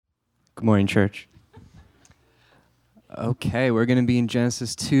Good morning, church. Okay, we're going to be in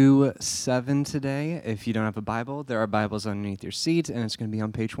Genesis 2:7 today. If you don't have a Bible, there are Bibles underneath your seat, and it's going to be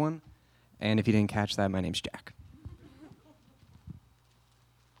on page 1. And if you didn't catch that, my name's Jack.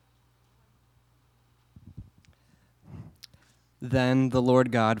 Then the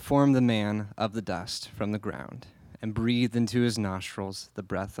Lord God formed the man of the dust from the ground and breathed into his nostrils the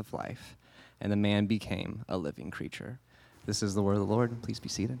breath of life, and the man became a living creature. This is the word of the Lord. Please be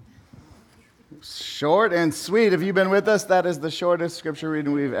seated. Short and sweet. Have you been with us? That is the shortest scripture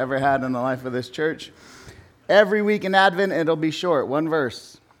reading we've ever had in the life of this church. Every week in Advent, it'll be short. One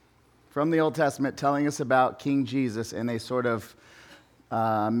verse from the Old Testament telling us about King Jesus in a sort of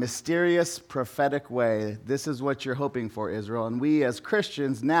mysterious, prophetic way. This is what you're hoping for, Israel. And we as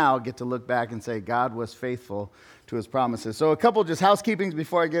Christians now get to look back and say God was faithful to his promises. So a couple just housekeepings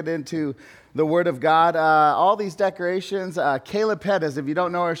before I get into the Word of God. All these decorations. Kayla Pettis, if you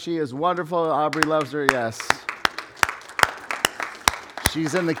don't know her, she is wonderful. Aubrey loves her, yes.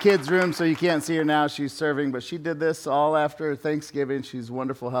 She's in the kids' room, so you can't see her now. She's serving, but she did this all after Thanksgiving. She's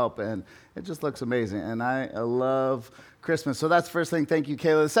wonderful help, and it just looks amazing. And I love Christmas. So that's the first thing. Thank you,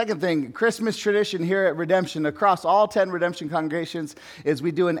 Kayla. The second thing, Christmas tradition here at Redemption, across all 10 Redemption congregations, is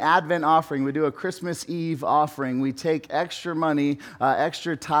we do an Advent offering. We do a Christmas Eve offering. We take extra money,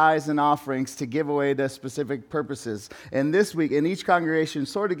 extra tithes and offerings to give away to specific purposes. And this week, and each congregation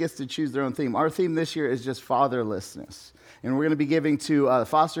sort of gets to choose their own theme. Our theme this year is just fatherlessness. And we're going to be giving to the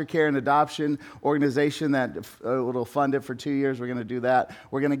foster care and adoption organization that will fund it for 2 years. We're going to do that.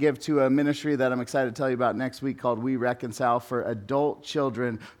 We're going to give to a ministry that I'm excited to tell you about next week called We Reconcile, for adult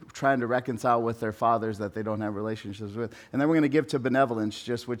children trying to reconcile with their fathers that they don't have relationships with. And then we're going to give to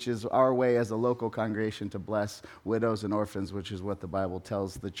Benevolence, which is our way as a local congregation to bless widows and orphans, which is what the Bible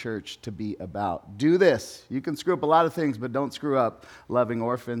tells the church to be about. Do this. You can screw up a lot of things, but don't screw up loving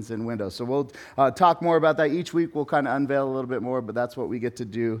orphans and widows. So we'll talk more about that each week. We'll kind of unveil a little bit more, but that's what we get to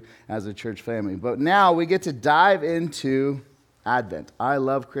do as a church family. But now we get to dive into Advent. I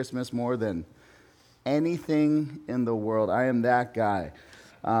love Christmas more than anything in the world. I am that guy.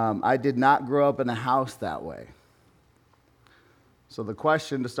 I did not grow up in a house that way. So the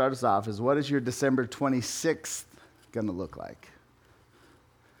question to start us off is, what is your December 26th going to look like?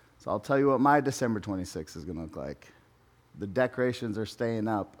 So I'll tell you what my December 26th is going to look like. The decorations are staying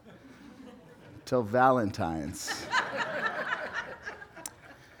up till Valentine's.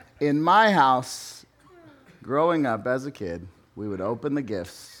 In my house, growing up as a kid, we would open the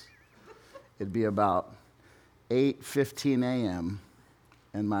gifts. It'd be about 8:15 a.m.,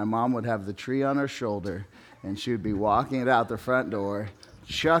 and my mom would have the tree on her shoulder, and she would be walking it out the front door,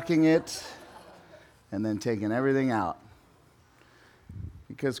 chucking it, and then taking everything out.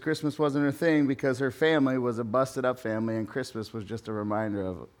 Because Christmas wasn't her thing, because her family was a busted-up family, and Christmas was just a reminder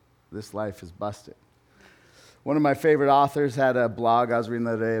of this life is busted. One of my favorite authors had a blog I was reading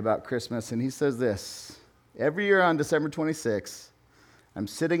the other day about Christmas, and he says this: every year on December 26th, I'm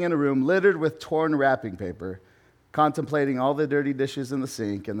sitting in a room littered with torn wrapping paper, contemplating all the dirty dishes in the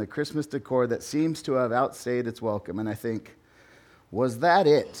sink and the Christmas decor that seems to have outstayed its welcome, and I think, was that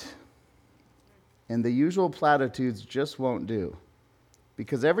it? And the usual platitudes just won't do.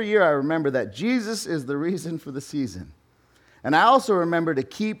 Because every year I remember that Jesus is the reason for the season. And I also remember to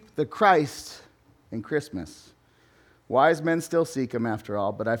keep the Christ in Christmas. Wise men still seek him after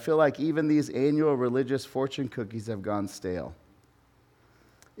all, but I feel like even these annual religious fortune cookies have gone stale.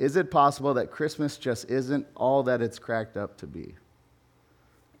 Is it possible that Christmas just isn't all that it's cracked up to be?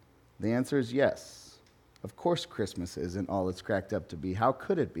 The answer is yes. Of course Christmas isn't all it's cracked up to be. How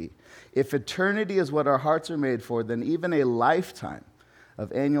could it be? If eternity is what our hearts are made for, then even a lifetime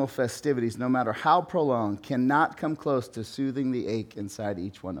of annual festivities, no matter how prolonged, cannot come close to soothing the ache inside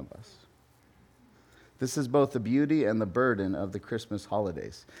each one of us. This is both the beauty and the burden of the Christmas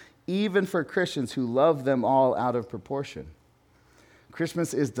holidays, even for Christians who love them all out of proportion.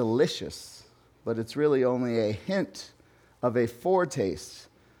 Christmas is delicious, but it's really only a hint of a foretaste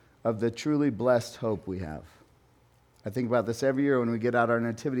of the truly blessed hope we have. I think about this every year when we get out our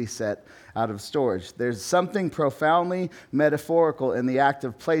nativity set out of storage. There's something profoundly metaphorical in the act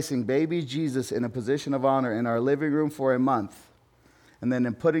of placing baby Jesus in a position of honor in our living room for a month, and then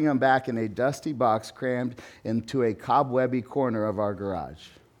in putting him back in a dusty box crammed into a cobwebby corner of our garage.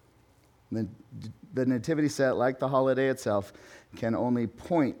 The nativity set, like the holiday itself, can only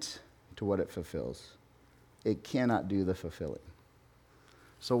point to what it fulfills. It cannot do the fulfilling.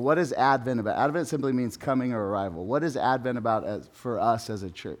 So what is Advent about? Advent simply means coming or arrival. What is Advent about for us as a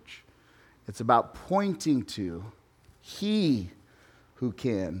church? It's about pointing to He who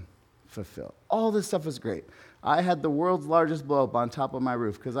can fulfill. All this stuff is great. I had the world's largest blow up on top of my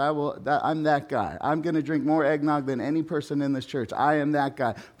roof because I'm that guy. I'm going to drink more eggnog than any person in this church. I am that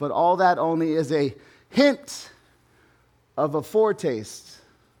guy. But all that only is a hint of a foretaste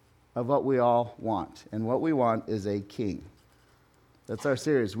of what we all want. And what we want is a king. That's our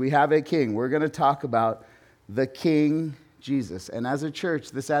series. We have a king. We're going to talk about the King Jesus. And as a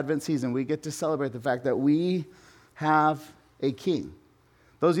church, this Advent season, we get to celebrate the fact that we have a king.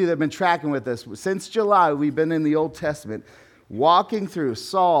 Those of you that have been tracking with us, since July, we've been in the Old Testament, walking through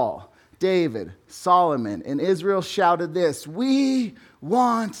Saul, David, Solomon, and Israel shouted this: "We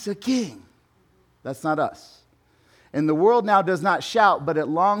want a king." That's not us. And the world now does not shout, but it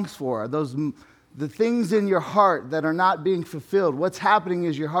longs for the things in your heart that are not being fulfilled. What's happening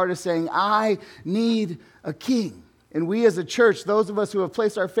is your heart is saying, "I need a king." And we as a church, those of us who have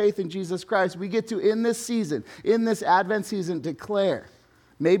placed our faith in Jesus Christ, we get to, in this season, in this Advent season, declare,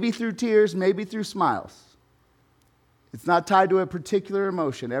 maybe through tears, maybe through smiles. It's not tied to a particular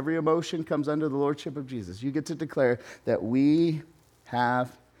emotion. Every emotion comes under the lordship of Jesus. You get to declare that we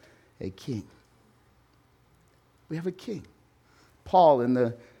have a king. We have a king. Paul, in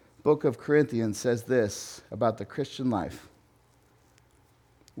the book of Corinthians, says this about the Christian life: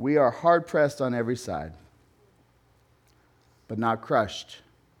 "We are hard-pressed on every side, but not crushed.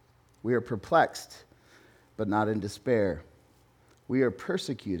 We are perplexed, but not in despair. We are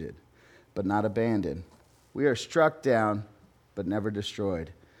persecuted, but not abandoned. We are struck down, but never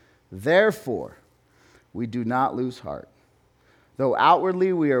destroyed. Therefore, we do not lose heart. Though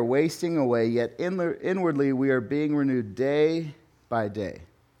outwardly we are wasting away, yet inwardly we are being renewed day by day.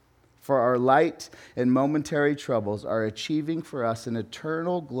 For our light and momentary troubles are achieving for us an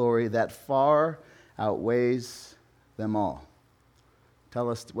eternal glory that far outweighs them all." Tell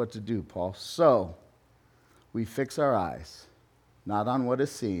us what to do, Paul. "So we fix our eyes, not on what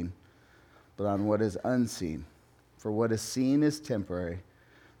is seen, but on what is unseen. For what is seen is temporary,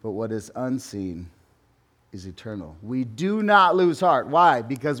 but what is unseen is eternal." We do not lose heart. Why?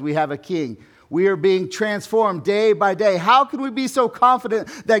 Because we have a king. We are being transformed day by day. How can we be so confident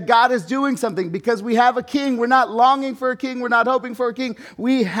that God is doing something? Because we have a king. We're not longing for a king. We're not hoping for a king.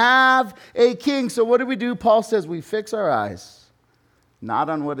 We have a king. So what do? Paul says we fix our eyes not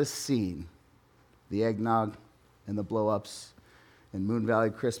on what is seen, the eggnog and the blow-ups and Moon Valley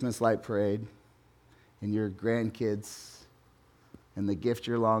Christmas Light Parade and your grandkids and the gift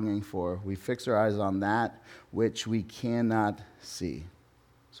you're longing for. We fix our eyes on that which we cannot see.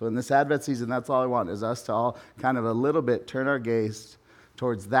 So in this Advent season, that's all I want, is us to all kind of a little bit turn our gaze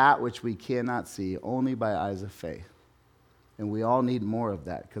towards that which we cannot see, only by eyes of faith. And we all need more of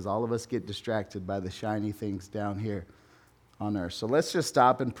that, because all of us get distracted by the shiny things down here on earth. So let's just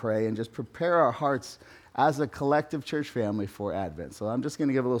stop and pray and just prepare our hearts as a collective church family for Advent. So I'm just going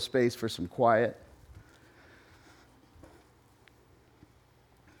to give a little space for some quiet.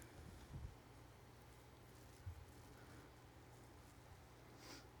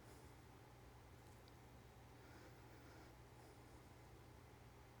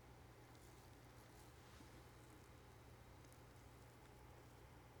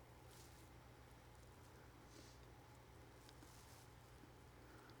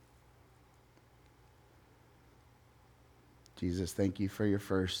 Jesus, thank you for your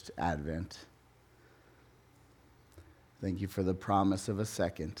first Advent. Thank you for the promise of a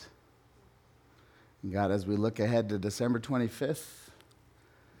second. And God, as we look ahead to December 25th,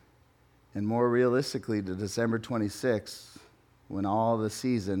 and more realistically to December 26th, when all the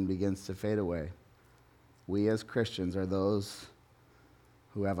season begins to fade away, we as Christians are those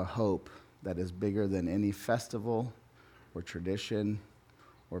who have a hope that is bigger than any festival or tradition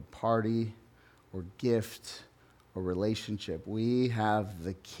or party or gift or relationship. We have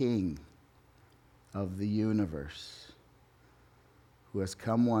the King of the universe who has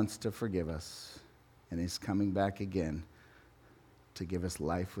come once to forgive us and is coming back again to give us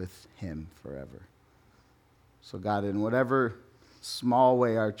life with him forever. So God, in whatever small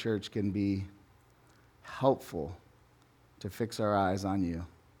way our church can be helpful to fix our eyes on you,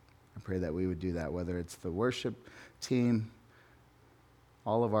 I pray that we would do that, whether it's the worship team,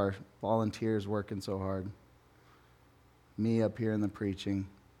 all of our volunteers working so hard, me up here in the preaching.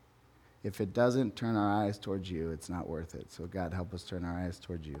 If it doesn't turn our eyes towards you, it's not worth it. So God, help us turn our eyes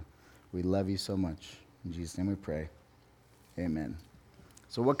towards you. We love you so much. In Jesus' name we pray. Amen.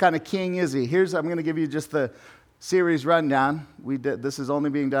 So what kind of king is he? I'm going to give you just the series rundown. This is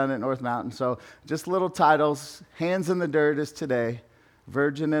only being done at North Mountain. So just little titles. Hands in the Dirt is today.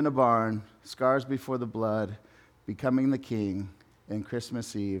 Virgin in a Barn. Scars Before the Blood. Becoming the King. and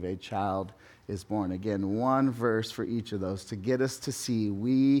Christmas Eve, a child is born. Again, one verse for each of those to get us to see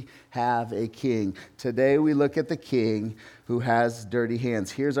we have a king. Today we look at the king who has dirty hands.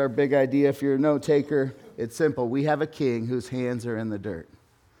 Here's our big idea if you're a note taker. It's simple. We have a king whose hands are in the dirt.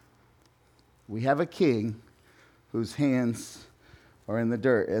 We have a king whose hands are in the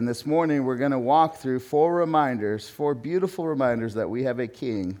dirt. And this morning we're going to walk through four beautiful reminders that we have a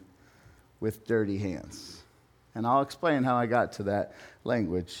king with dirty hands. And I'll explain how I got to that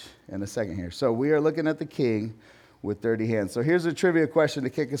language in a second here. So we are looking at the king with dirty hands. So here's a trivia question to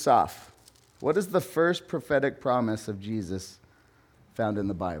kick us off. What is the first prophetic promise of Jesus found in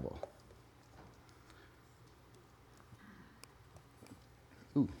the Bible?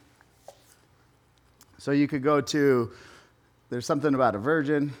 Ooh. So you could go to, there's something about a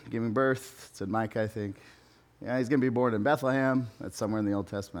virgin giving birth. It's in Micah, I think. Yeah, he's going to be born in Bethlehem. That's somewhere in the Old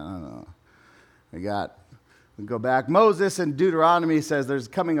Testament. I don't know. We go back. Moses in Deuteronomy says there's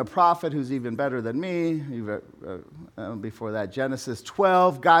coming a prophet who's even better than me. Before that, Genesis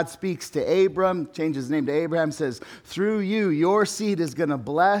 12, God speaks to Abram, changes his name to Abraham, says, through you, your seed is going to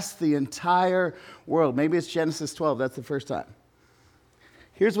bless the entire world. Maybe it's Genesis 12. That's the first time.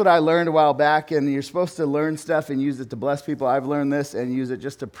 Here's what I learned a while back, and you're supposed to learn stuff and use it to bless people. I've learned this and use it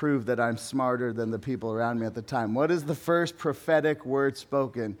just to prove that I'm smarter than the people around me at the time. What is the first prophetic word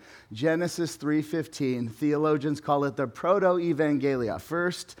spoken? Genesis 3:15. Theologians call it the proto-evangelia,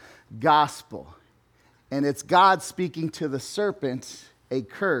 first gospel. And it's God speaking to the serpent a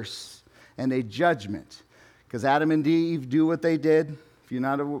curse and a judgment. Because Adam and Eve do what they did. If you're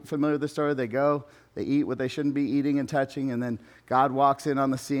not familiar with the story, they eat what they shouldn't be eating and touching, and then God walks in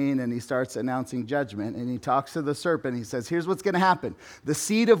on the scene and he starts announcing judgment, and he talks to the serpent. He says, here's what's going to happen. The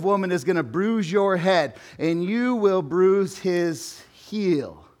seed of woman is going to bruise your head, and you will bruise his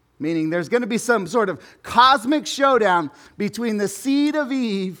heel. Meaning there's going to be some sort of cosmic showdown between the seed of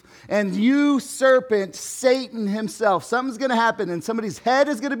Eve and you, serpent, Satan himself. Something's going to happen, and somebody's head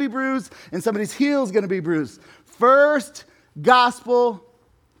is going to be bruised, and somebody's heel is going to be bruised. First gospel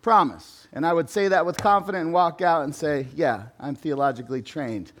promise. And I would say that with confidence and walk out and say, yeah, I'm theologically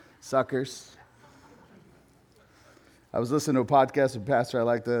trained, suckers. I was listening to a podcast of a pastor I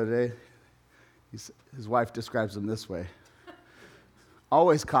liked the other day. His wife describes him this way.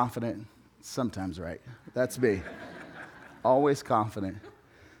 Always confident, sometimes right. That's me. Always confident,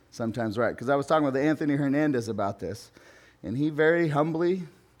 sometimes right. Because I was talking with Anthony Hernandez about this, and he very humbly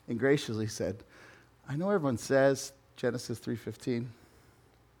and graciously said, I know everyone says Genesis 3:15,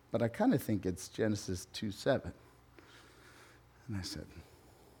 but I kind of think it's Genesis 2:7. And I said,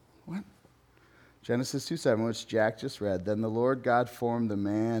 what? Genesis 2:7, which Jack just read. Then the Lord God formed the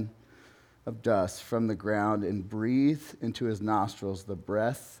man of dust from the ground and breathed into his nostrils the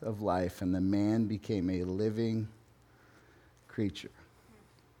breath of life, and the man became a living creature.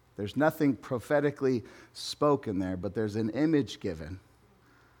 There's nothing prophetically spoken there, but there's an image given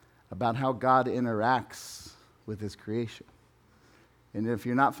about how God interacts with his creation. And if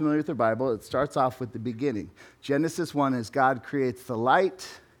you're not familiar with the Bible, it starts off with the beginning. Genesis 1 is God creates the light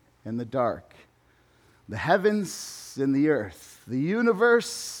and the dark, the heavens and the earth, the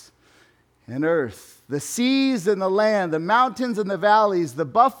universe and earth, the seas and the land, the mountains and the valleys, the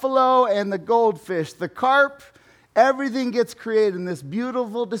buffalo and the goldfish, the carp. Everything gets created in this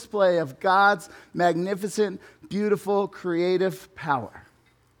beautiful display of God's magnificent, beautiful, creative power.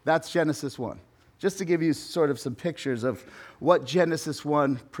 That's Genesis 1. Just to give you sort of some pictures of what Genesis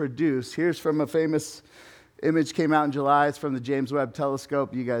 1 produced. Here's from a famous image came out in July. It's from the James Webb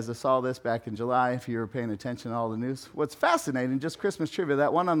Telescope. You guys saw this back in July if you were paying attention to all the news. What's fascinating, just Christmas trivia,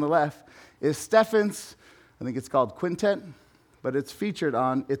 that one on the left is Stephen's, I think it's called Quintet, but it's featured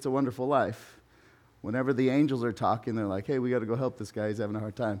on It's a Wonderful Life. Whenever the angels are talking, they're like, hey, we got to go help this guy. He's having a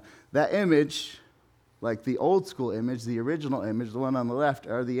hard time. That image, like the old school image, the original image, the one on the left,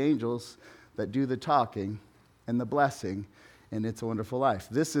 are the angels that do the talking and the blessing, and It's a Wonderful Life.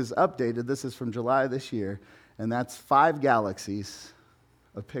 This is updated. This is from July this year, and that's 5 galaxies,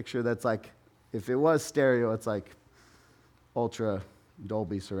 a picture that's like, if it was stereo, it's like ultra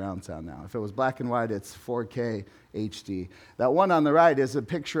Dolby surround sound now. If it was black and white, it's 4K HD. That one on the right is a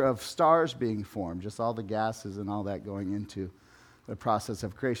picture of stars being formed, just all the gases and all that going into the process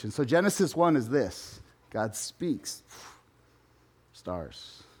of creation. So Genesis 1 is this. God speaks.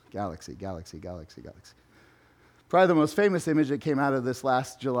 Stars. Galaxy, galaxy, galaxy, galaxy. Probably the most famous image that came out of this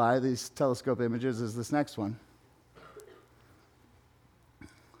last July, these telescope images, is this next one.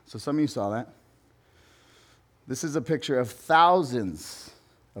 So some of you saw that. This is a picture of thousands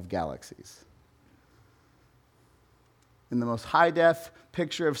of galaxies. In the most high-def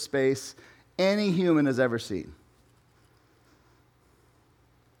picture of space any human has ever seen.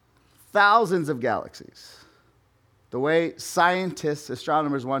 thousands of galaxies. The way scientists,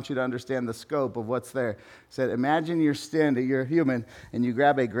 astronomers want you to understand the scope of what's there, said, imagine you're human, and you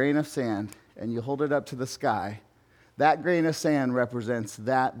grab a grain of sand, and you hold it up to the sky. That grain of sand represents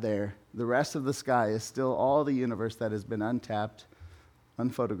that there. The rest of the sky is still all the universe that has been untapped,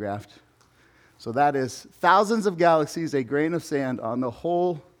 unphotographed. So that is thousands of galaxies, a grain of sand on the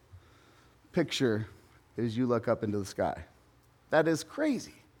whole picture as you look up into the sky. That is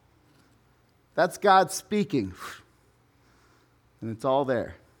crazy. That's God speaking. And it's all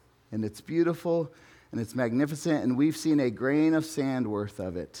there. And it's beautiful, and it's magnificent, and we've seen a grain of sand worth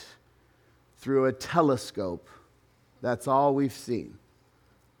of it through a telescope. That's all we've seen.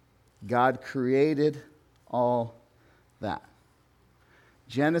 God created all that.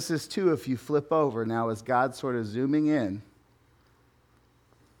 Genesis 2, if you flip over now, is God sort of zooming in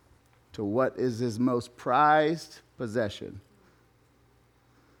to what is his most prized possession.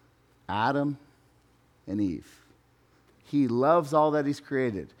 Adam and Eve. He loves all that he's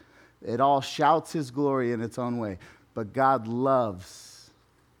created. It all shouts his glory in its own way. But God loves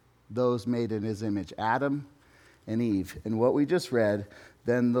those made in his image, Adam and Eve. And what we just read,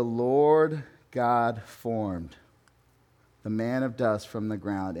 then the Lord God formed the man of dust from the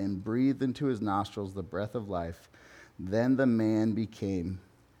ground and breathed into his nostrils the breath of life. Then the man became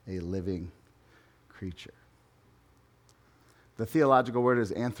a living creature. The theological word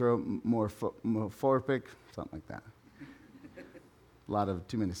is anthropomorphic, something like that. A lot of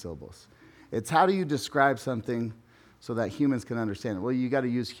too many syllables. It's how do you describe something so that humans can understand it? Well, you got to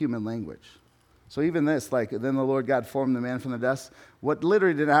use human language. So even this, like, then the Lord God formed the man from the dust. What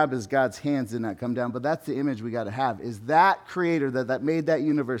literally didn't happen is God's hands did not come down, but that's the image we got to have, is that creator that made that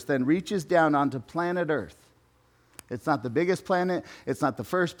universe then reaches down onto planet Earth. It's not the biggest planet. It's not the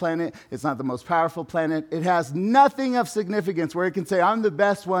first planet. It's not the most powerful planet. It has nothing of significance where it can say, I'm the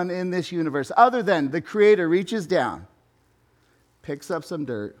best one in this universe, other than the creator reaches down, picks up some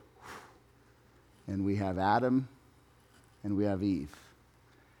dirt, and we have Adam and we have Eve.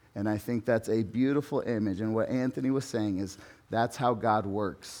 And I think that's a beautiful image. And what Anthony was saying is that's how God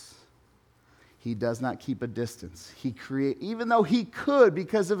works. He does not keep a distance. Even though he could,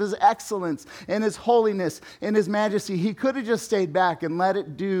 because of his excellence and his holiness and his majesty, he could have just stayed back and let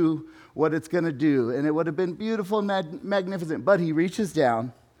it do what it's going to do. And it would have been beautiful and magnificent. But he reaches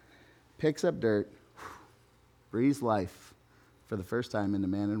down, picks up dirt, breathes life for the first time into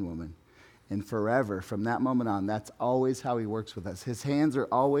man and woman. And forever, from that moment on, that's always how he works with us. His hands are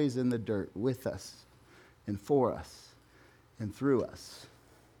always in the dirt with us and for us and through us.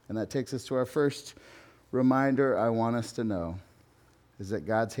 And that takes us to our first reminder I want us to know, is that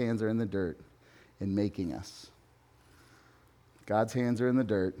God's hands are in the dirt in making us. God's hands are in the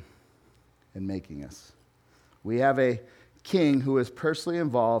dirt in making us. We have a king who is personally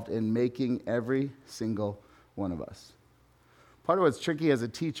involved in making every single one of us. Part of what's tricky as a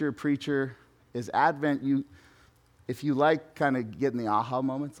teacher, preacher, is Advent, if you like kind of getting the aha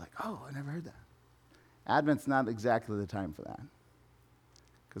moments, like, oh, I never heard that. Advent's not exactly the time for that.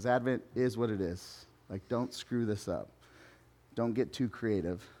 Because Advent is what it is. Like, don't screw this up. Don't get too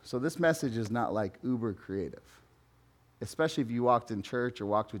creative. So this message is not like uber creative. Especially if you walked in church or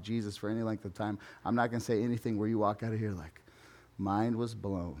walked with Jesus for any length of time. I'm not going to say anything where you walk out of here like, mind was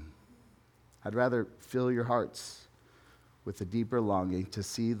blown. I'd rather fill your hearts with a deeper longing to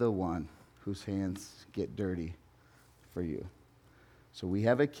see the one whose hands get dirty for you. So we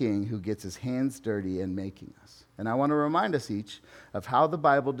have a king who gets his hands dirty in making us. And I want to remind us each of how the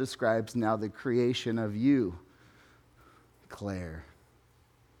Bible describes now the creation of you, Claire,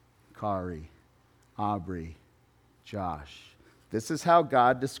 Kari, Aubrey, Josh. This is how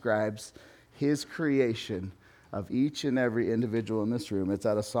God describes his creation of each and every individual in this room. It's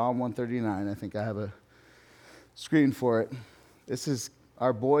out of Psalm 139. I think I have a screen for it. This is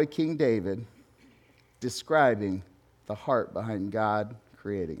our boy King David describing the heart behind God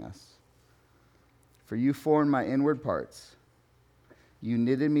creating us. For you formed my inward parts. You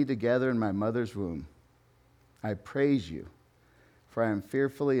knitted me together in my mother's womb. I praise you, for I am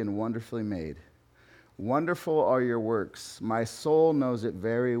fearfully and wonderfully made. Wonderful are your works. My soul knows it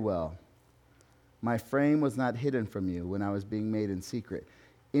very well. My frame was not hidden from you when I was being made in secret,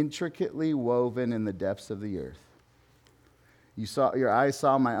 intricately woven in the depths of the earth. Your eyes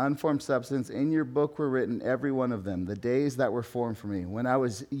saw my unformed substance. In your book were written, every one of them, the days that were formed for me. When I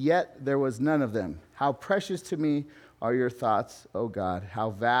was yet, there was none of them. How precious to me are your thoughts, O God. How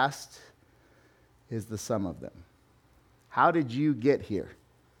vast is the sum of them. How did you get here?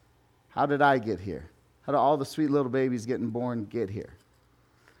 How did I get here? How did all the sweet little babies getting born get here?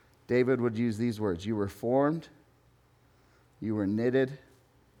 David would use these words. You were formed. You were knitted.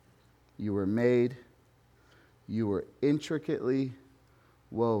 You were made. You were intricately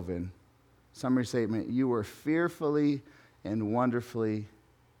woven. Summary statement, you were fearfully and wonderfully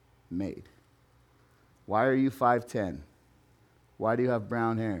made. Why are you 5'10"? Why do you have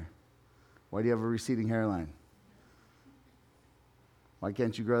brown hair? Why do you have a receding hairline? Why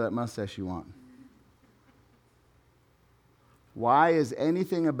can't you grow that mustache you want? Why is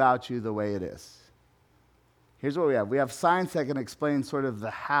anything about you the way it is? Here's what we have. We have science that can explain sort of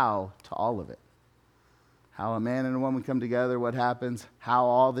the how to all of it. How a man and a woman come together, what happens, how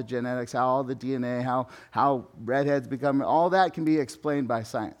all the genetics, how all the DNA, how redheads become, all that can be explained by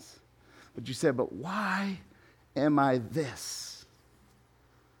science. But you said, but why am I this?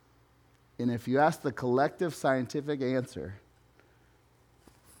 And if you ask the collective scientific answer,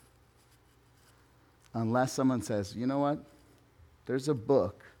 unless someone says, you know what, there's a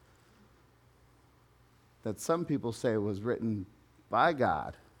book that some people say was written by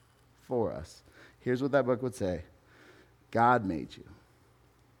God for us. Here's what that book would say. God made you.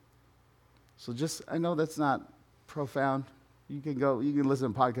 So I know that's not profound. You can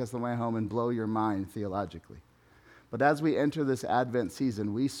listen to podcasts on the way home and blow your mind theologically. But as we enter this Advent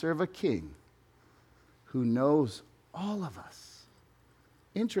season, we serve a king who knows all of us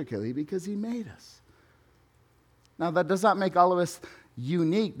intricately because he made us. Now, that does not make all of us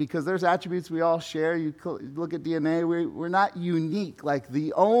unique because there's attributes we all share. You look at DNA, we're not unique like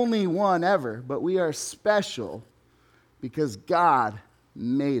the only one ever, but we are special because God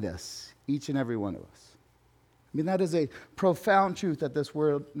made us, each and every one of us. I mean, that is a profound truth that this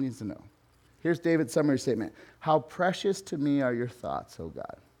world needs to know. Here's David's summary statement. How precious to me are your thoughts, O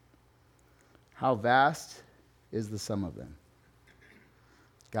God. How vast is the sum of them.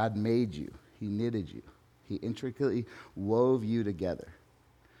 God made you. He knitted you. He intricately wove you together.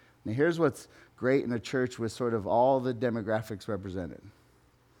 Now, here's what's great in a church with sort of all the demographics represented.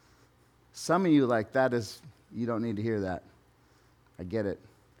 Some of you, you don't need to hear that. I get it.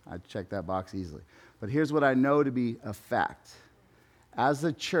 I check that box easily. But here's what I know to be a fact. As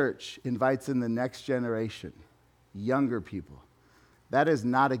the church invites in the next generation, younger people, that is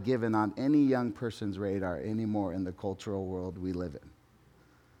not a given on any young person's radar anymore in the cultural world we live in.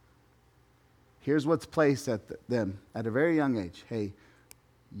 Here's what's placed at them at a very young age. Hey,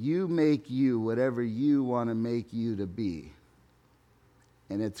 you make you whatever you want to make you to be.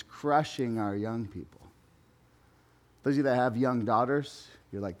 And it's crushing our young people. Those of you that have young daughters,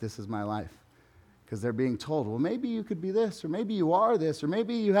 you're like, this is my life. Because they're being told, well, maybe you could be this, or maybe you are this, or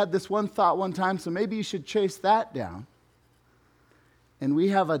maybe you had this one thought one time, so maybe you should chase that down. And we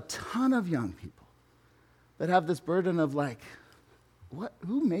have a ton of young people that have this burden of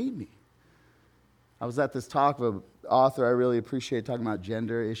who made me? I was at this talk of an author I really appreciate talking about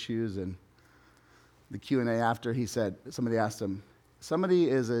gender issues, and the Q&A after somebody asked him, somebody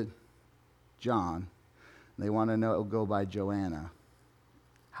is a John, and they want to go by Joanna.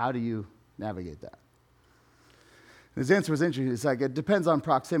 How do you navigate that? And his answer was interesting. It's it depends on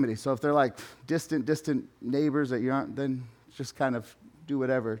proximity. So if they're distant neighbors that you aren't, then just kind of do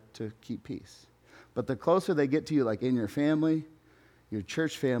whatever to keep peace. But the closer they get to you, in your family, your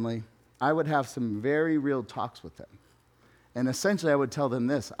church family, I would have some very real talks with them. And essentially, I would tell them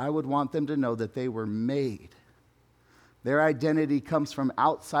this. I would want them to know that they were made. Their identity comes from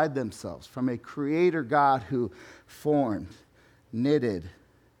outside themselves, from a creator God who formed, knitted,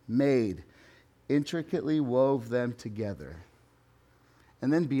 made, intricately wove them together.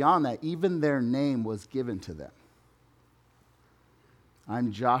 And then beyond that, even their name was given to them.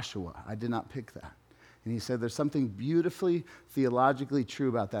 I'm Joshua. I did not pick that. And he said there's something beautifully theologically true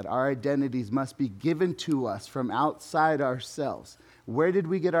about that. Our identities must be given to us from outside ourselves. Where did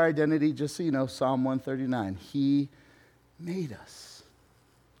we get our identity? Just so you know, Psalm 139. He made us.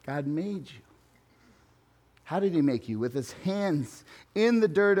 God made you. How did he make you? With his hands in the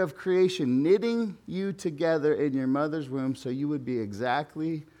dirt of creation, knitting you together in your mother's womb so you would be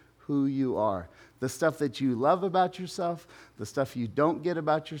exactly who you are. The stuff that you love about yourself, the stuff you don't get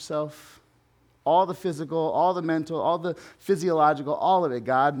about yourself, all the physical, all the mental, all the physiological, all of it,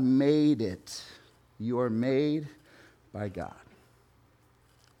 God made it. You are made by God.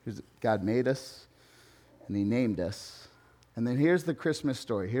 God made us, and he named us. And then here's the Christmas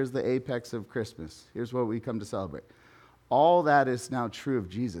story. Here's the apex of Christmas. Here's what we come to celebrate. All that is now true of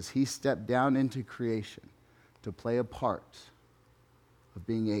Jesus. He stepped down into creation to play a part of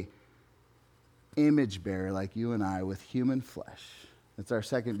being a image bearer like you and I with human flesh. That's our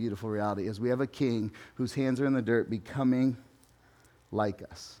second beautiful reality, is we have a king whose hands are in the dirt becoming like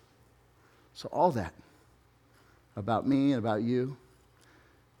us. So all that about me and about you,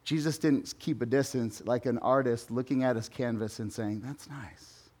 Jesus didn't keep a distance like an artist looking at his canvas and saying, that's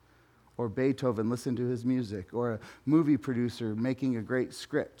nice. or Beethoven, listen to his music, or a movie producer making a great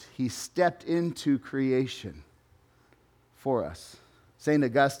script. He stepped into creation for us. St.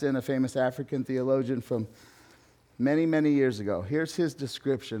 Augustine, a famous African theologian from many, many years ago, here's his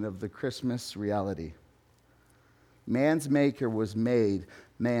description of the Christmas reality. Man's maker was made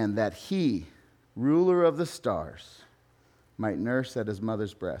man that he, ruler of the stars, might nurse at his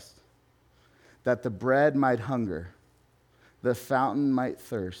mother's breast, that the bread might hunger, the fountain might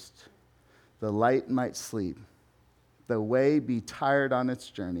thirst, the light might sleep, the way be tired on its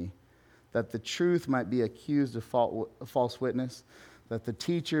journey, that the truth might be accused of false witness, that the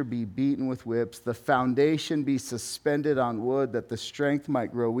teacher be beaten with whips, the foundation be suspended on wood, that the strength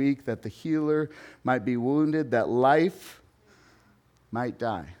might grow weak, that the healer might be wounded, that life might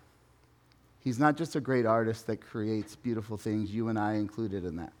die. He's not just a great artist that creates beautiful things, you and I included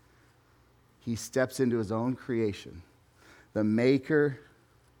in that. He steps into his own creation. The maker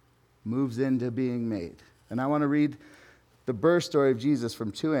moves into being made. And I want to read the birth story of Jesus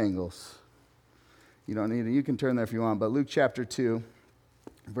from two angles. You don't need it. You can turn there if you want. But Luke chapter 2,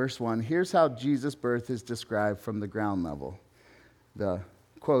 verse 1. Here's how Jesus' birth is described from the ground level. The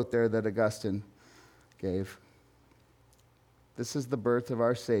quote there that Augustine gave. This is the birth of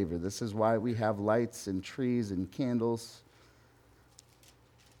our Savior. This is why we have lights and trees and candles.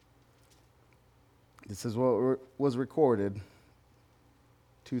 This is what was recorded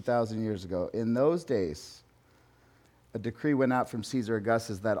 2,000 years ago. In those days, a decree went out from Caesar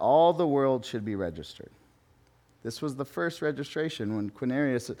Augustus that all the world should be registered. This was the first registration when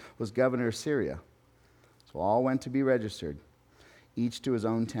Quirinius was governor of Syria. So all went to be registered, each to his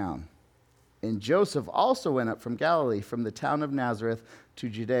own town. And Joseph also went up from Galilee, from the town of Nazareth to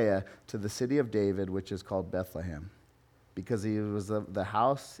Judea, to the city of David, which is called Bethlehem, because he was of the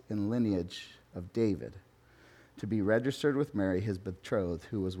house and lineage of David, to be registered with Mary, his betrothed,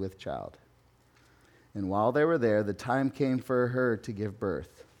 who was with child. And while they were there, the time came for her to give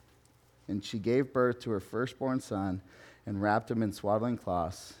birth. And she gave birth to her firstborn son, and wrapped him in swaddling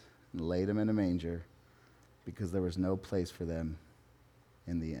cloths, and laid him in a manger, because there was no place for them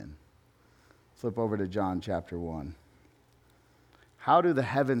in the inn. Flip over to John chapter 1. How do the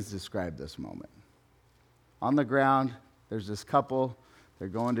heavens describe this moment? On the ground, there's this couple. They're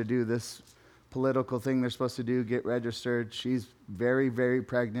going to do this political thing they're supposed to do, get registered. She's very, very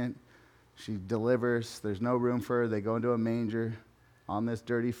pregnant. She delivers. There's no room for her. They go into a manger. On this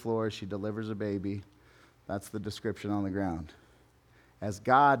dirty floor, she delivers a baby. That's the description on the ground. As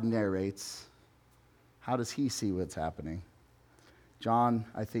God narrates, how does he see what's happening? John,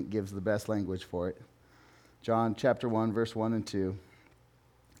 I think, gives the best language for it. John chapter 1, verse 1 and 2.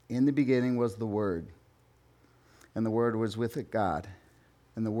 In the beginning was the Word, and the Word was with God,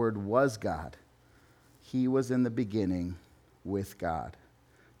 and the Word was God. He was in the beginning with God.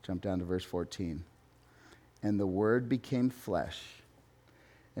 Jump down to verse 14. And the Word became flesh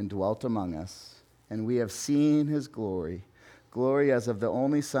and dwelt among us, and we have seen his glory, glory as of the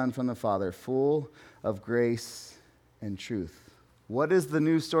only Son from the Father, full of grace and truth. What is the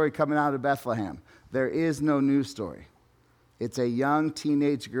news story coming out of Bethlehem? There is no news story. It's a young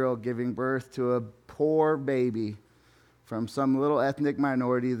teenage girl giving birth to a poor baby from some little ethnic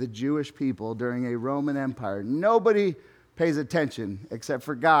minority, the Jewish people, during a Roman Empire. Nobody pays attention except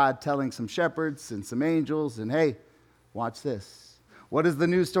for God telling some shepherds and some angels, and hey, watch this. What is the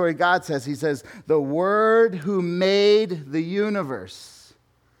news story God says? He says, the Word who made the universe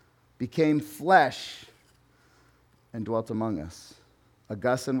became flesh and dwelt among us.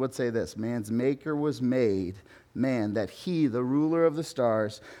 Augustine would say this, man's maker was made man that he, the ruler of the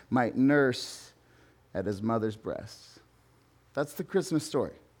stars, might nurse at his mother's breast. That's the Christmas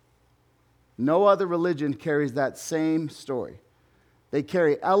story. No other religion carries that same story. They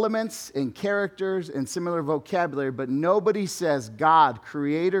carry elements and characters and similar vocabulary, but nobody says God,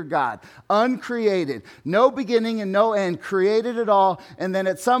 creator God, uncreated, no beginning and no end, created it all, and then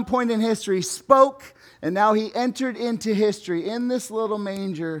at some point in history spoke, and now he entered into history in this little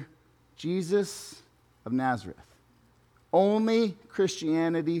manger, Jesus of Nazareth. Only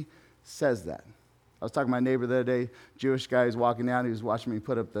Christianity says that. I was talking to my neighbor the other day, Jewish guy who's walking down, he was watching me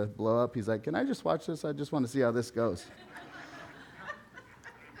put up the blow up. He's like, can I just watch this? I just want to see how this goes.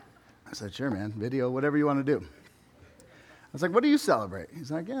 I said, sure, man, video, whatever you want to do. I was like, what do you celebrate? He's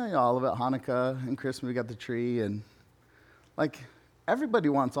like, yeah, you know, all of it, Hanukkah and Christmas, we got the tree, and like, everybody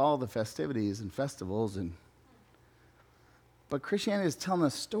wants all the festivities and festivals, but Christianity is telling a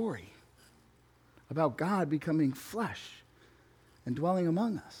story about God becoming flesh and dwelling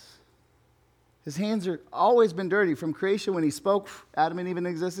among us. His hands are always been dirty from creation when he spoke Adam and Eve into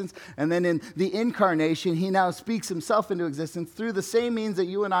existence. And then in the incarnation, he now speaks himself into existence through the same means that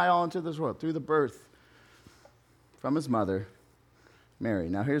you and I all enter this world, through the birth from his mother, Mary.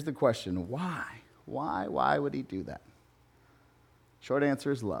 Now here's the question. Why? Why would he do that? Short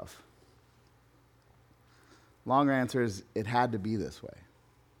answer is love. Longer answer is it had to be this way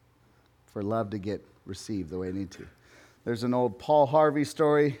for love to get received the way it needed to. There's an old Paul Harvey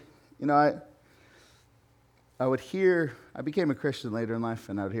story. You know, I became a Christian later in life,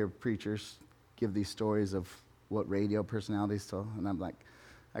 and I would hear preachers give these stories of what radio personalities tell, and I'm like,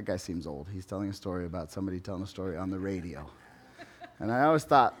 that guy seems old. He's telling a story about somebody telling a story on the radio. And I always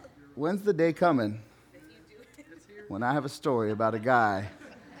thought, when's the day coming when I have a story about a guy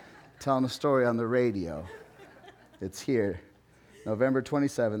telling a story on the radio? It's here, November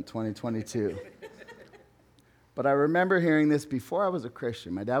 27th, 2022. But I remember hearing this before I was a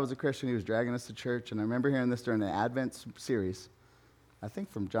Christian. My dad was a Christian. He was dragging us to church. And I remember hearing this during an Advent series, I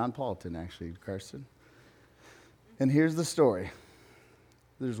think from John Paulton, actually, Carson. And here's the story.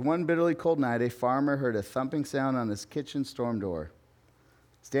 There's one bitterly cold night, a farmer heard a thumping sound on his kitchen storm door.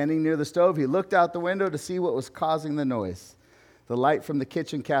 Standing near the stove, he looked out the window to see what was causing the noise. The light from the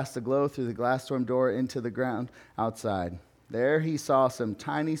kitchen cast a glow through the glass storm door into the ground outside. There he saw some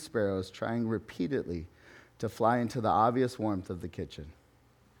tiny sparrows trying repeatedly to fly into the obvious warmth of the kitchen.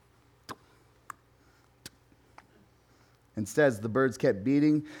 Instead, the birds kept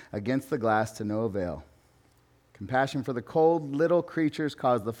beating against the glass to no avail. Compassion for the cold little creatures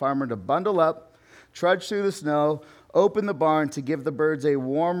caused the farmer to bundle up, trudge through the snow, open the barn to give the birds a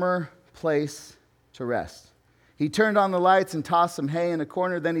warmer place to rest. He turned on the lights and tossed some hay in a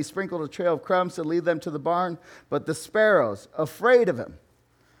corner. Then he sprinkled a trail of crumbs to lead them to the barn. But the sparrows, afraid of him,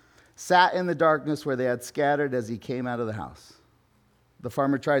 sat in the darkness where they had scattered as he came out of the house. The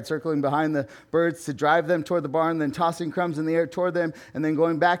farmer tried circling behind the birds to drive them toward the barn, then tossing crumbs in the air toward them, and then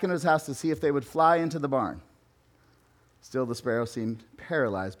going back into his house to see if they would fly into the barn. Still, the sparrows seemed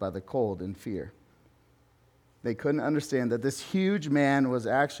paralyzed by the cold and fear. They couldn't understand that this huge man was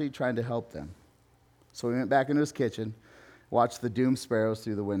actually trying to help them. So he went back into his kitchen, watched the doomed sparrows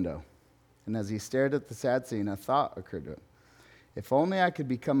through the window. And as he stared at the sad scene, a thought occurred to him. If only I could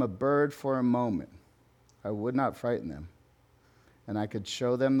become a bird for a moment, I would not frighten them, and I could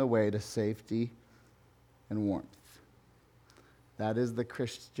show them the way to safety and warmth. That is the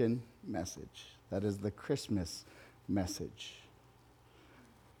Christian message. That is the Christmas message.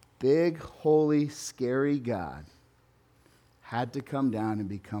 Big, holy, scary God had to come down and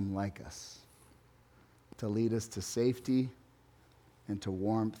become like us to lead us to safety and to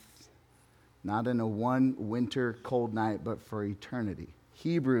warmth, not in a one winter cold night, but for eternity.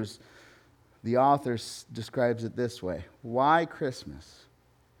 Hebrews, the author describes it this way. Why Christmas?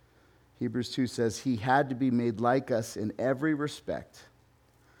 Hebrews 2 says, he had to be made like us in every respect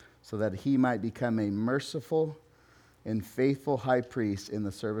so that he might become a merciful and faithful high priest in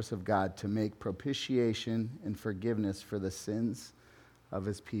the service of God to make propitiation and forgiveness for the sins of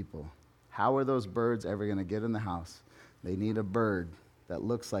his people. How are those birds ever going to get in the house? They need a bird that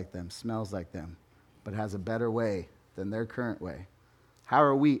looks like them, smells like them, but has a better way than their current way. How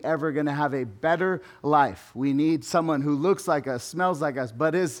are we ever going to have a better life? We need someone who looks like us, smells like us,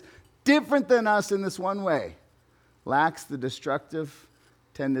 but is different than us in this one way. Lacks the destructive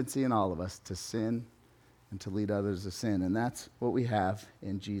tendency in all of us to sin and to lead others to sin. And that's what we have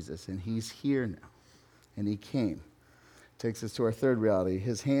in Jesus. And he's here now. And he came. Takes us to our third reality.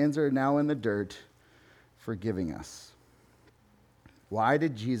 His hands are now in the dirt, forgiving us. Why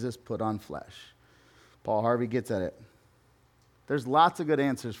did Jesus put on flesh? Paul Harvey gets at it. There's lots of good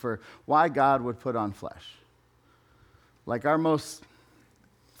answers for why God would put on flesh. Like our most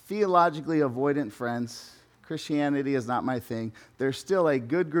theologically avoidant friends, Christianity is not my thing. There's still a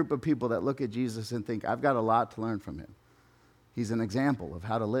good group of people that look at Jesus and think, I've got a lot to learn from him. He's an example of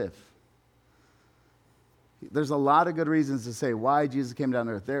how to live. There's a lot of good reasons to say why Jesus came down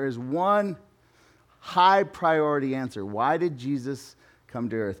to earth. There is one high priority answer. Why did Jesus come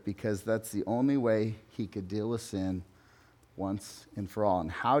to earth? Because that's the only way he could deal with sin once and for all. And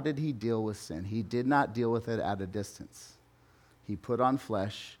how did he deal with sin? He did not deal with it at a distance. He put on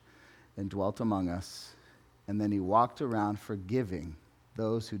flesh and dwelt among us, and then he walked around forgiving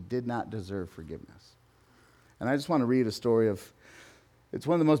those who did not deserve forgiveness. And I just want to read a story it's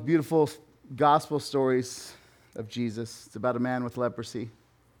one of the most beautiful gospel stories of Jesus. It's about a man with leprosy.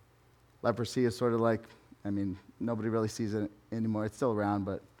 Leprosy is sort of like, nobody really sees it anymore. It's still around,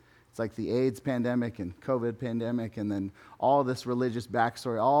 but it's like the AIDS pandemic and COVID pandemic and then all this religious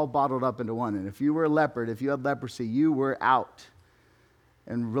backstory all bottled up into one. And if you were a leopard, if you had leprosy, you were out.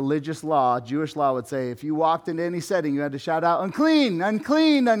 And religious law, Jewish law would say, if you walked into any setting, you had to shout out, unclean,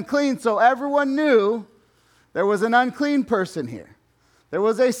 unclean, unclean. So everyone knew there was an unclean person here. There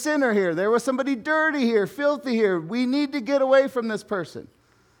was a sinner here. There was somebody dirty here, filthy here. We need to get away from this person.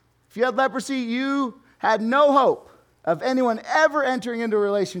 If you had leprosy, you had no hope of anyone ever entering into a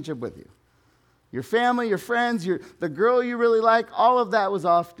relationship with you. Your family, your friends, the girl you really like, all of that was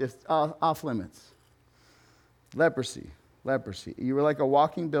off limits. Leprosy. You were like a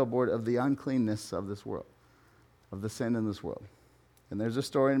walking billboard of the uncleanness of this world, of the sin in this world. And there's a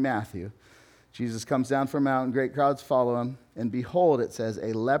story in Matthew. Jesus comes down from a mountain, great crowds follow him, and behold, it says,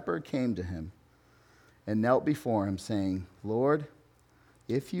 a leper came to him and knelt before him, saying, Lord,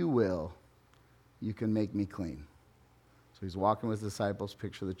 if you will, you can make me clean. So he's walking with his disciples,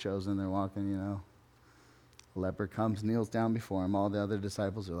 picture the chosen, they're walking, A leper comes, kneels down before him. All the other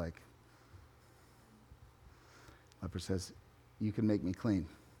disciples are like, leper says, you can make me clean.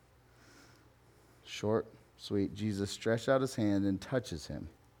 Short, sweet. Jesus stretched out his hand and touches him.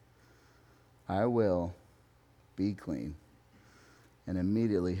 I will be clean. And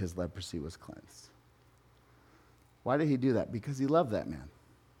immediately his leprosy was cleansed. Why did he do that? Because he loved that man.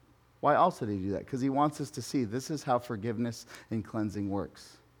 Why else did he do that? Because he wants us to see this is how forgiveness and cleansing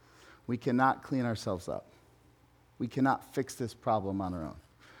works. We cannot clean ourselves up. We cannot fix this problem on our own.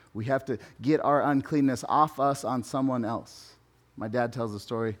 We have to get our uncleanness off us on someone else. My dad tells a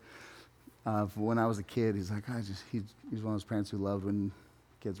story of when I was a kid. He's like, he's one of those parents who loved when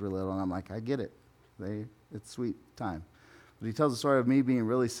kids were little. And I'm like, I get it. It's sweet time. But he tells a story of me being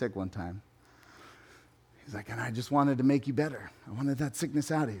really sick one time. He's like, and I just wanted to make you better. I wanted that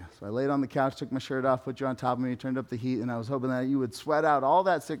sickness out of you. So I laid on the couch, took my shirt off, put you on top of me, turned up the heat, and I was hoping that you would sweat out all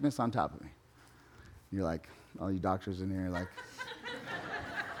that sickness on top of me. And you're like, all you doctors in here are like,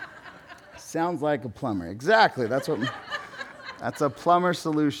 sounds like a plumber. Exactly. That's a plumber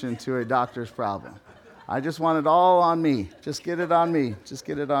solution to a doctor's problem. I just want it all on me. Just get it on me. Just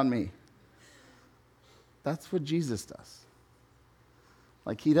get it on me. That's what Jesus does.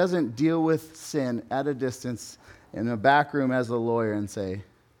 Like, he doesn't deal with sin at a distance in a back room as a lawyer and say,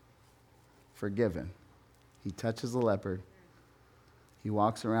 forgiven. He touches the leopard. He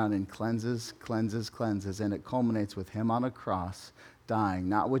walks around and cleanses, and it culminates with him on a cross, dying,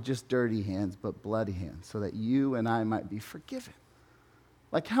 not with just dirty hands, but bloody hands, so that you and I might be forgiven.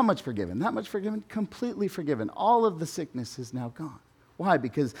 Like, how much forgiven? That much forgiven? Completely forgiven. All of the sickness is now gone. Why?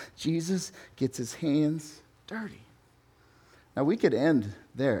 Because Jesus gets his hands dirty. Now, we could end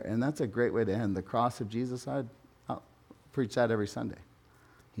there, and that's a great way to end. The cross of Jesus, I'll preach that every Sunday.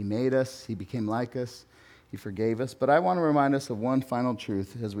 He made us. He became like us. He forgave us. But I want to remind us of one final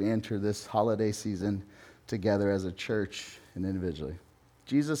truth as we enter this holiday season together as a church and individually.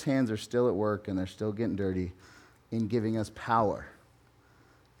 Jesus' hands are still at work, and they're still getting dirty in giving us power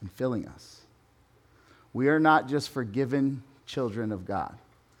and filling us. We are not just forgiven children of God.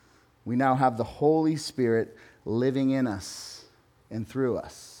 We now have the Holy Spirit living in us and through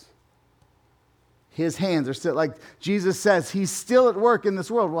us. His hands are still, like Jesus says, he's still at work in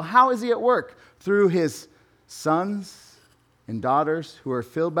this world. Well, how is he at work? Through his sons and daughters who are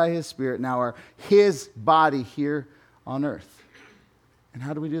filled by his Spirit, now are his body here on earth. And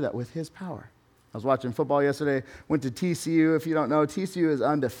how do we do that? With his power. I was watching football yesterday, went to TCU. If you don't know, TCU is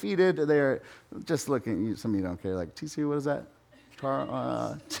undefeated. They're just looking, some of you don't care, like TCU, what is that?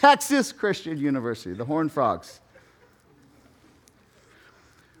 Texas Christian University, the Horned Frogs.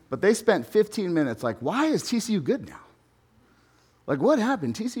 But they spent 15 minutes like, why is TCU good now? Like, what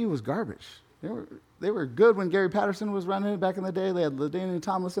happened? TCU was garbage. They were good when Gary Patterson was running it back in the day. They had LaDainian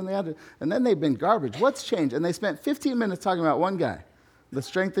Tomlinson. And then they've been garbage. What's changed? And they spent 15 minutes talking about one guy, the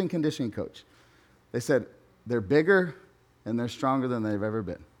strength and conditioning coach. They said they're bigger and they're stronger than they've ever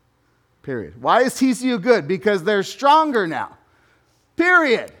been. Period. Why is TCU good? Because they're stronger now.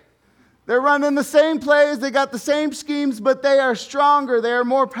 Period. They're running the same plays, they got the same schemes, but they are stronger, they are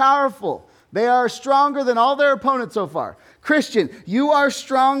more powerful. They are stronger than all their opponents so far. Christian, you are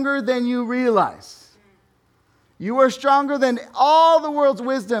stronger than you realize. You are stronger than all the world's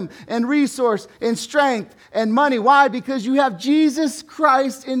wisdom and resource and strength and money. Why? Because you have Jesus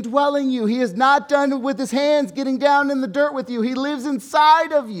Christ indwelling you. He is not done with his hands getting down in the dirt with you. He lives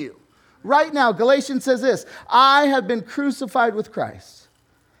inside of you. Right now, Galatians says this, I have been crucified with Christ.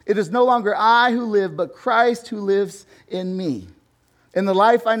 It is no longer I who live, but Christ who lives in me. In the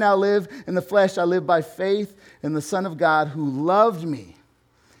life I now live, in the flesh I live by faith in the Son of God who loved me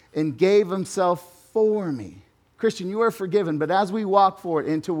and gave himself for me. Christian, you are forgiven, but as we walk forward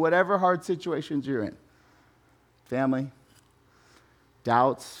into whatever hard situations you're in, family,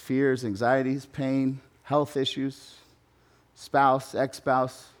 doubts, fears, anxieties, pain, health issues, spouse,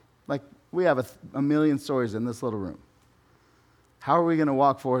 ex-spouse. Like, we have a million stories in this little room. How are we going to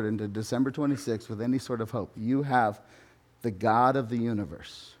walk forward into December 26th with any sort of hope? You have the God of the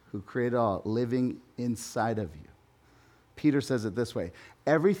universe who created all living inside of you. Peter says it this way: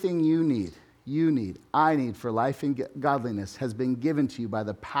 everything you need, I need for life and godliness has been given to you by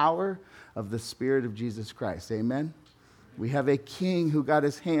the power of the Spirit of Jesus Christ. Amen? We have a king who got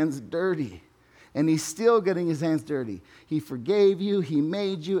his hands dirty, and he's still getting his hands dirty. He forgave you, he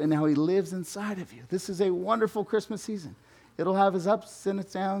made you, and now he lives inside of you. This is a wonderful Christmas season. It'll have its ups and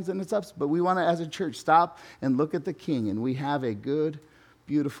its downs and its ups, but we want to, as a church, stop and look at the king, and we have a good,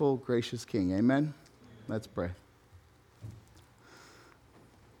 beautiful, gracious king. Amen? Let's pray.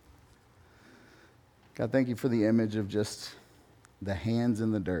 God, thank you for the image of just the hands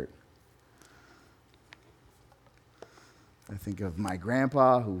in the dirt. I think of my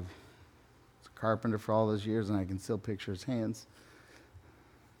grandpa, who was a carpenter for all those years, and I can still picture his hands.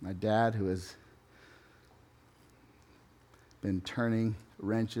 My dad, who has been turning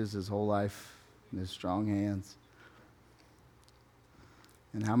wrenches his whole life in his strong hands.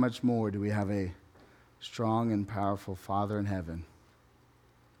 And how much more do we have a strong and powerful Father in heaven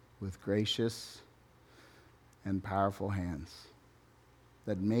with gracious and powerful hands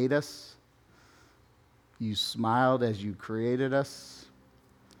that made us. You smiled as you created us.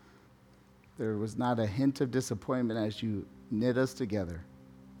 There was not a hint of disappointment as you knit us together.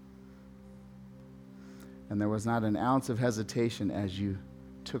 And there was not an ounce of hesitation as you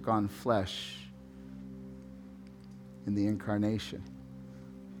took on flesh in the incarnation.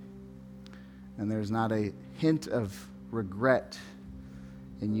 And there's not a hint of regret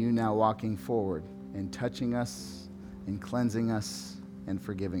in you now walking forward and touching us and cleansing us and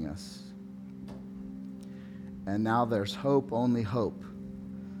forgiving us. And now there's hope, only hope,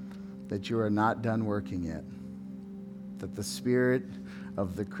 that you are not done working yet. That the spirit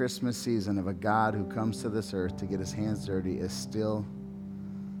of the Christmas season of a God who comes to this earth to get his hands dirty is still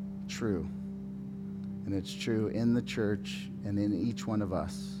true. And it's true in the church and in each one of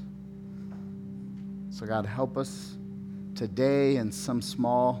us. So God, help us today in some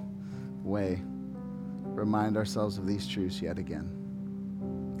small way remind ourselves of these truths yet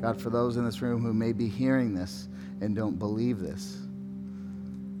again. God, for those in this room who may be hearing this and don't believe this,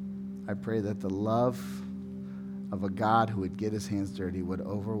 I pray that the love of a God who would get his hands dirty would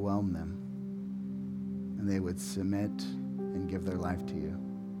overwhelm them, and they would submit and give their life to you.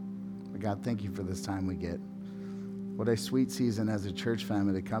 But God, thank you for this time we get. What a sweet season as a church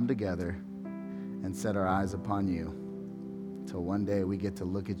family to come together and set our eyes upon you, till one day we get to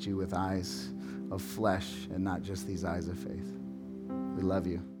look at you with eyes of flesh and not just these eyes of faith. We love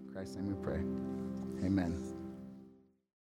you. In Christ's name we pray. Amen.